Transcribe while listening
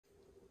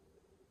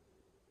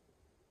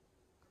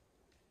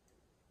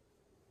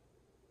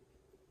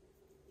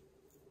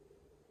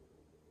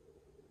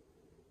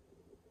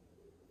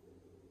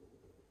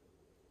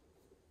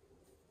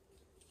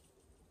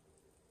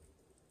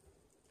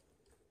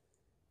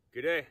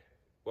Good day.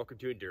 Welcome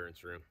to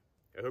Endurance Room.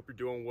 I hope you're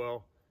doing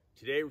well.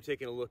 Today we're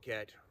taking a look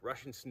at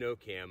Russian snow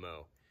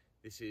camo.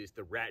 This is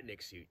the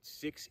Ratnik Suit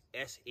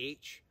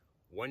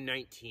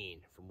 6SH119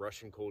 from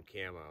Russian Cold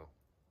Camo.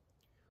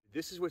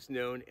 This is what's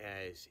known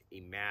as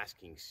a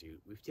masking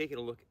suit. We've taken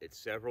a look at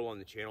several on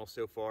the channel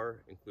so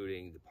far,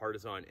 including the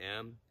Partisan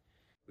M.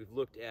 We've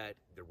looked at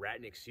the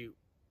Ratnik Suit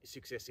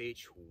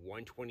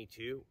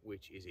 6SH122,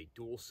 which is a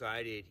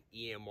dual-sided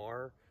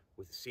EMR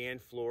with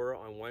sand floor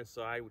on one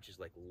side, which is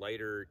like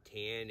lighter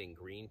tan and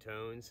green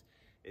tones.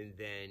 And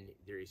then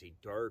there is a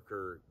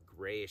darker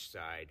grayish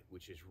side,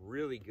 which is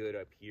really good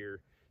up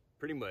here,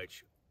 pretty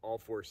much all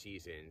 4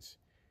 seasons.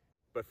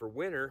 But for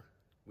winter,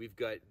 we've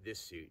got this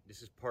suit.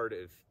 This is part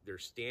of their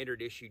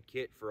standard issued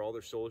kit for all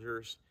their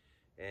soldiers.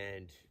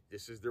 And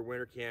this is their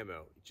winter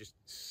camo. Just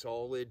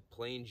solid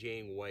plain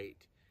Jane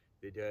white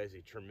that does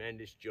a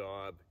tremendous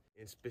job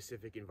in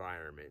specific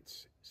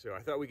environments. So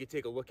I thought we could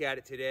take a look at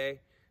it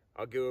today.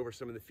 I'll go over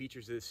some of the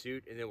features of the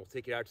suit, and then we'll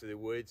take it out to the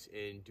woods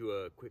and do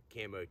a quick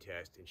camo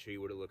test and show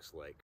you what it looks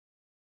like.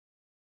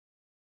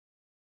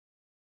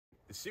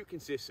 The suit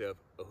consists of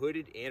a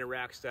hooded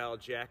anorak style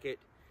jacket.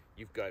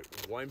 You've got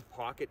one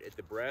pocket at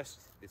the breast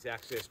that's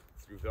accessed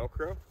through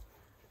Velcro.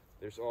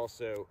 There's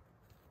also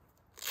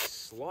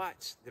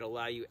slots that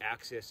allow you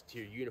access to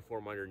your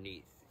uniform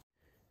underneath.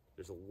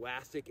 There's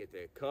elastic at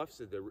the cuffs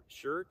of the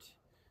shirt,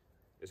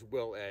 as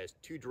well as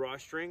 2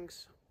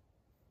 drawstrings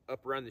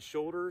up around the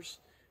shoulders,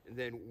 and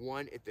then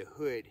one at the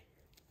hood.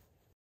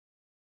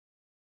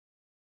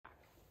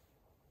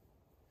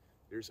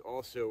 There's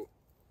also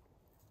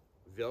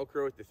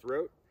Velcro at the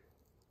throat.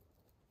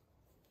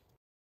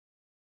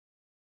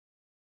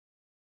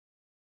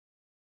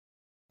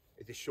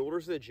 At the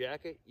shoulders of the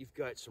jacket, you've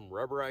got some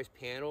rubberized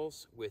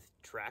panels with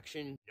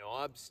traction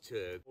knobs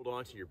to hold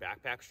on to your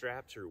backpack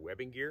straps or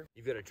webbing gear.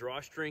 You've got a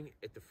drawstring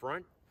at the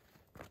front,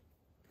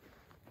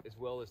 as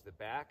well as the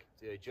back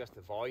to adjust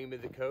the volume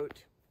of the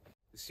coat.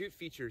 The suit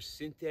features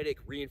synthetic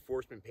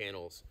reinforcement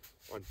panels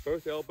on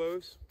both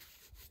elbows,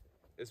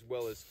 as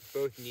well as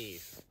both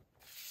knees.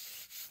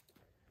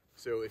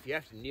 So if you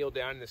have to kneel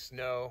down in the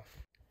snow,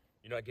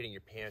 you're not getting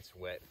your pants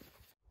wet.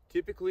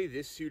 Typically,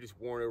 this suit is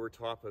worn over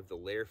top of the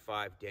Layer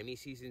 5 Demi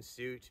season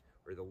suit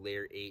or the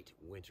Layer 8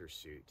 winter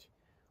suit.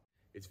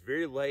 It's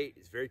very light,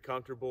 it's very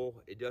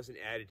comfortable. It doesn't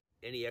add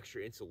any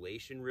extra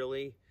insulation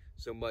really,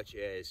 so much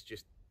as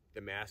just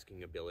the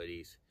masking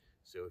abilities.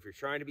 So if you're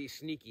trying to be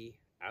sneaky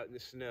out in the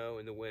snow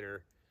in the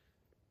winter,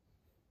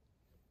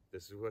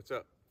 this is what's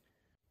up.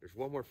 There's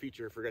one more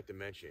feature I forgot to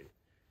mention.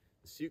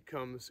 The suit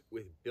comes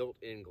with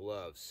built-in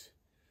gloves.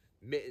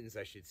 Mittens,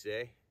 I should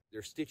say.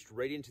 They're stitched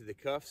right into the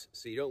cuffs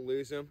so you don't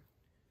lose them.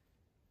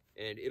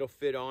 And it'll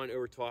fit on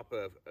over top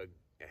of a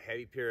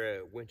heavy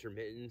pair of winter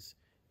mittens.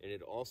 And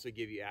it'll also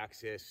give you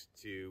access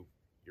to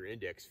your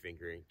index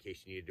finger in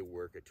case you needed to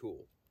work a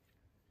tool.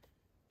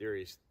 There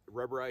is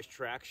rubberized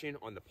traction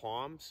on the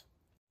palms.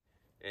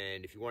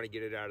 And if you want to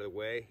get it out of the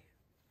way,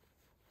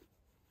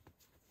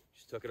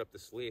 just tuck it up the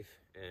sleeve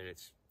and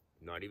it's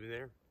not even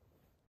there.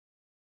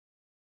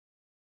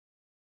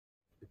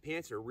 The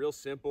pants are real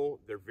simple.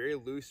 They're very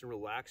loose and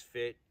relaxed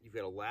fit. You've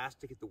got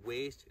elastic at the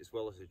waist as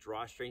well as a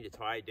drawstring to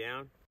tie it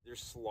down.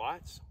 There's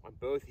slots on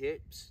both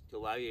hips to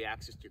allow you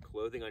access to your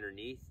clothing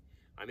underneath.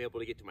 I'm able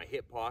to get to my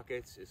hip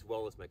pockets as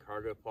well as my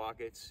cargo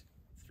pockets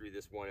through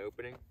this one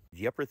opening.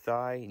 The upper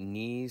thigh,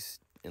 knees,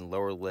 and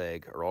lower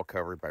leg are all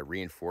covered by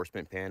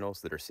reinforcement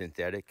panels that are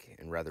synthetic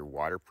and rather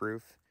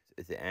waterproof.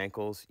 At the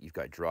ankles, you've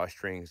got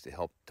drawstrings to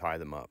help tie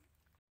them up.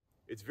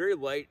 It's very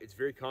light, it's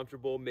very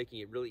comfortable, making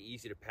it really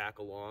easy to pack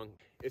along.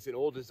 It's an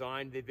old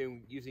design. They've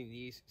been using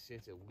these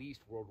since at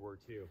least World War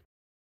II.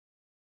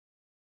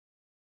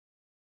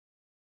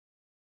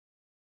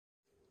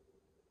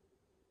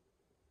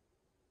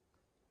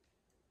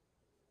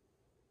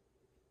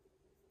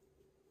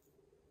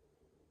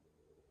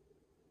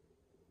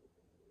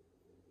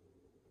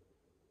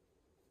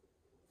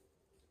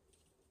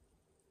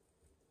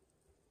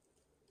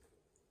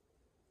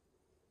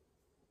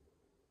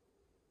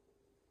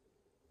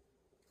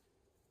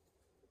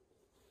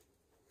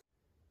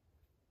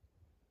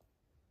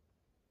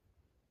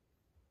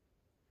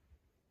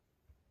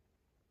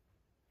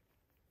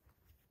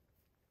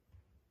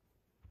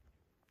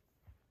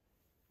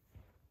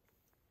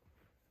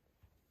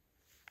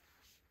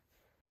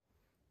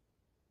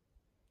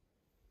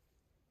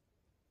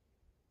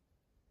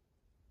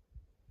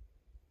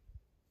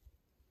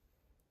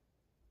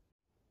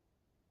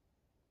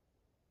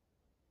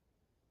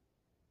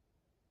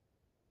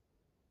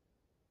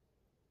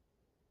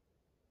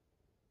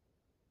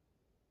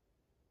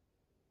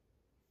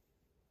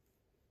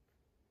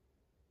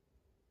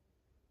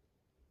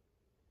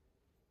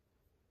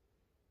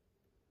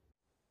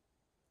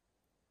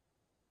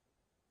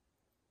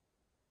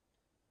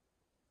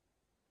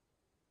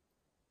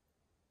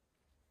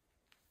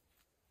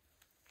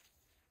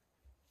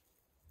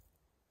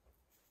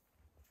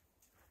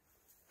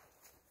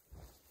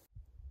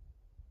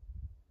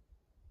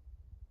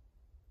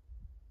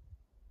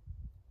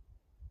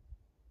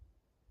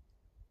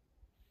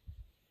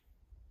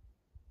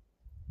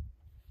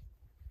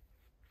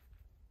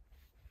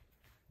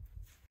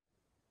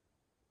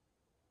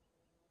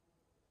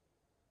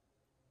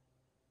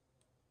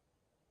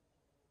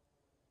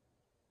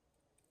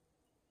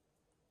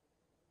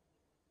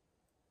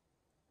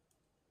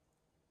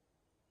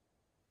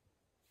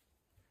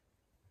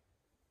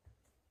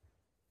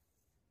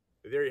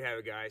 But there you have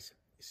it, guys.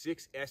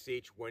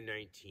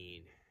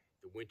 6SH119,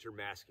 the winter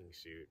masking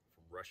suit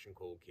from Russian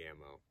Cold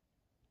Camo.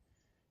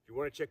 If you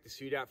want to check the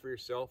suit out for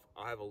yourself,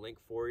 I'll have a link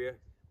for you.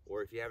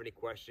 Or if you have any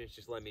questions,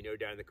 just let me know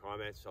down in the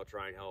comments. I'll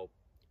try and help.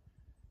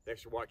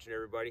 Thanks for watching,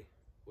 everybody.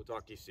 We'll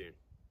talk to you soon.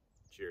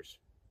 Cheers.